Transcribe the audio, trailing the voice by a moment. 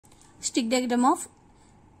stick diagram of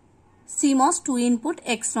CMOS 2 input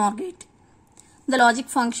EX-NOR gate. The logic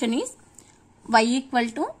function is y equal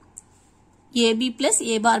to AB plus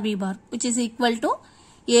A bar B bar, which is equal to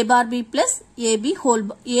A bar B plus A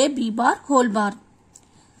B bar whole bar.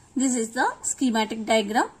 This is the schematic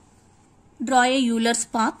diagram. Draw a Euler's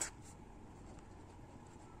path.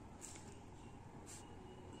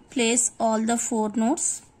 Place all the 4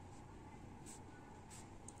 nodes.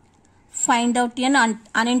 Find out an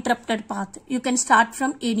uninterrupted path. You can start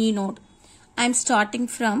from any node. I am starting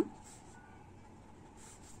from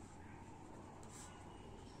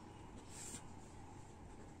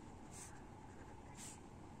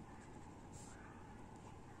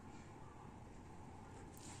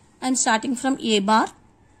A bar,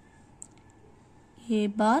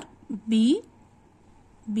 B,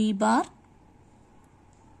 B bar,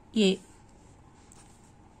 A.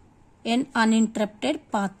 An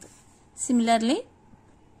uninterrupted path. Similarly,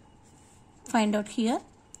 find out here.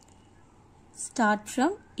 Start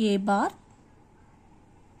from A bar,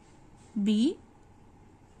 B,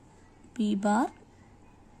 B bar,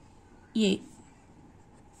 A.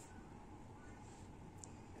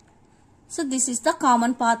 So this is the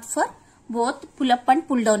common path for both pull-up and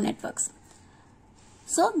pull-down networks.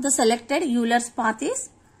 So the selected Euler's path is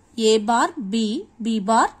A bar, B, B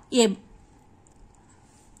bar, A.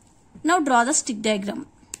 Now draw the stick diagram.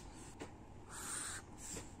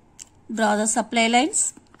 Draw the supply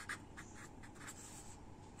lines,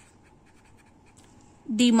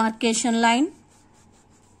 demarcation line,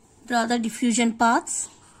 draw the diffusion paths,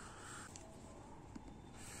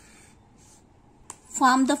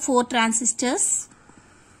 form the 4 transistors,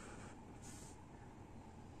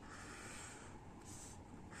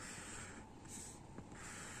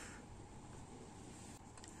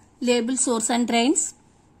 label source and drains.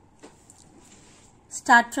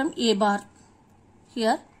 Start from A bar.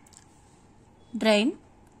 Here drain,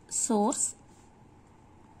 source,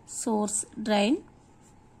 source, drain,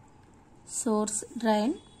 source,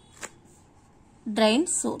 drain, drain,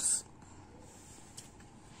 source.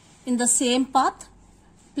 In the same path,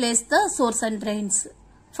 place the source and drains.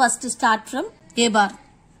 First start from A bar.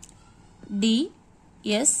 D,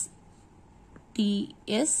 S, D,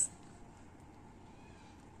 S,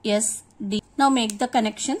 S, D. Now make the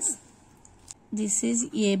connections. This is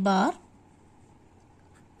A bar,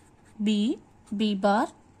 B, B bar,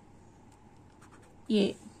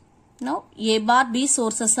 A. Now A bar, B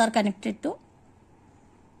sources are connected to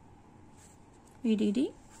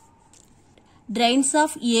VDD. Drains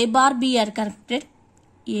of A bar, B are connected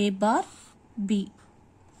A bar, B.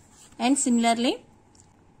 And similarly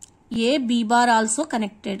A, B bar also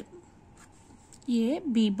connected A,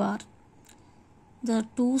 B bar. The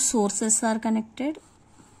 2 sources are connected.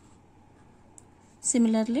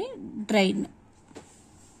 Similarly drain.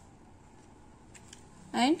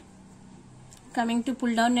 And coming to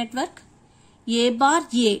pull down network, A bar,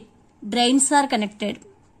 A, drains are connected.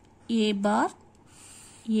 A bar,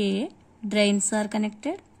 A, drains are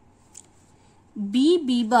connected. B,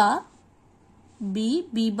 B bar, B,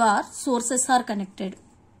 B bar, sources are connected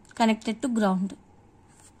to ground.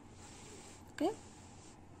 Okay.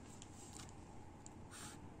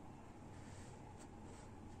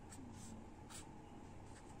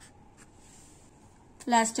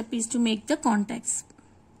 Last step is to make the contacts.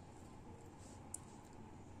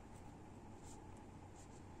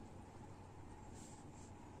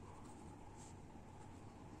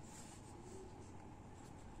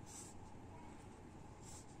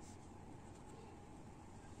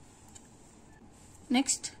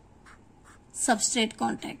 Next, substrate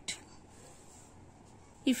contact.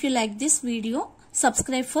 If you like this video,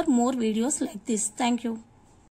 subscribe for more videos like this. Thank you.